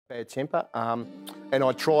Bad temper, and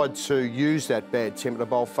I tried to use that bad temper to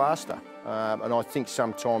bowl faster. And I think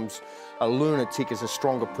sometimes a lunatic is a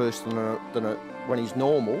stronger person when he's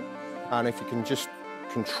normal. And if you can just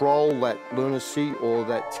control that lunacy or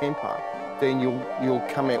that temper, then you'll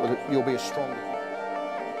come out with it. You'll be a stronger.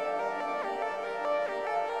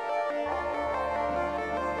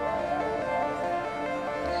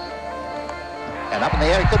 And up in the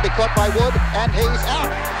air, he could be caught by Wood, and he's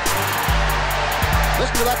out.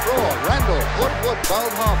 Listen to that roar. Randall, Wood,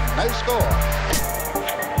 bowled Hogg, no score.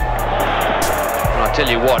 And I tell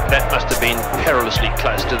you what, that must have been perilously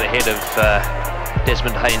close to the head of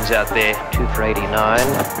Desmond Haynes out there. 2 for 89.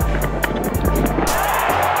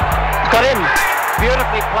 It's got him.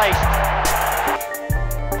 Beautifully placed.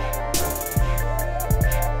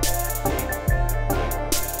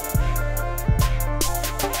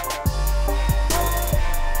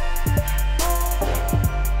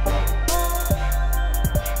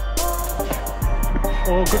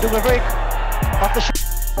 Oh, good delivery. Off the shot.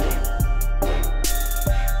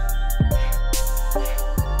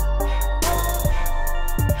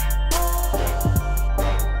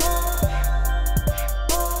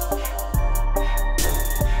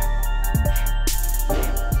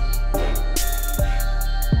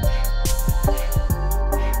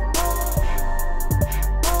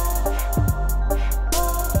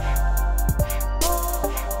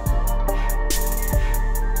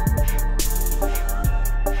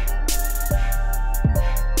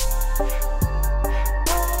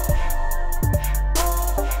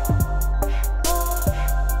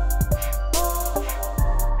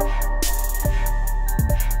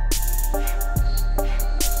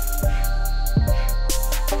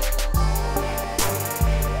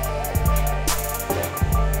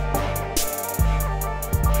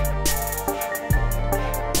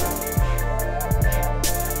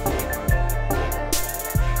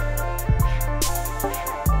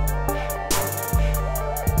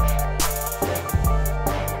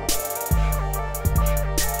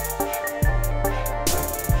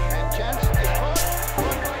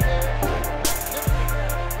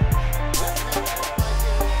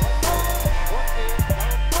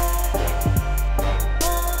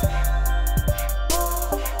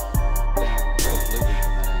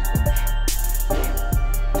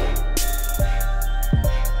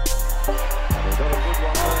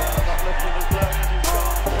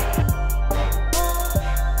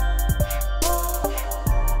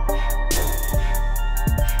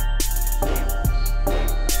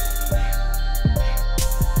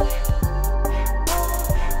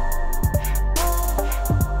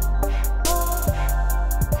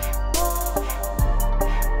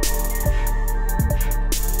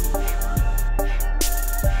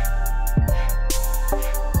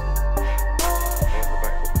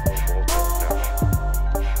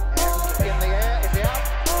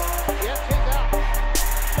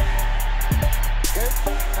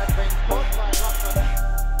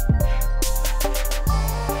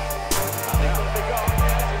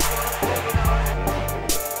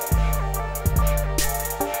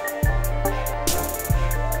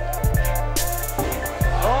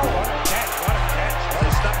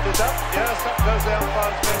 Yes, that goes out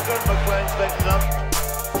fast, good. McLean's taken up.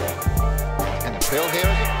 And the field here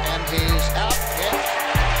is it? And he's out, yes.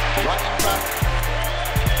 Right in front.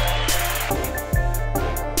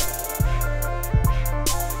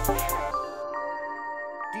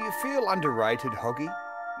 Do you feel underrated, Hoggy?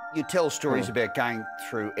 You tell stories about going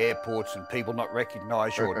through airports and people not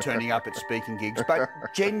recognise you or turning up at speaking gigs, but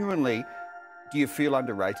genuinely, do you feel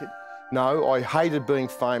underrated? No, I hated being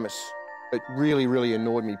famous. It really, really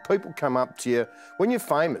annoyed me. People come up to you when you're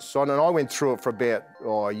famous. And I went through it for about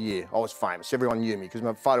a year. I was famous. Everyone knew me because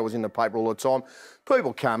my photo was in the paper all the time.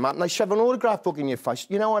 People come up and they shove an autograph book in your face.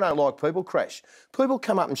 You know I don't like people, Crash. People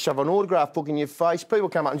come up and shove an autograph book in your face. People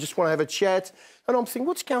come up and just want to have a chat. And I'm thinking,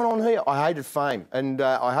 what's going on here? I hated fame. And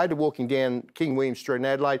I hated walking down King William Street in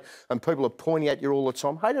Adelaide and people are pointing at you all the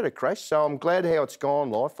time. Hated it, Crash. So I'm glad how it's gone,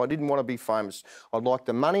 life. I didn't want to be famous. I'd like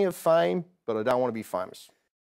the money of fame, but I don't want to be famous.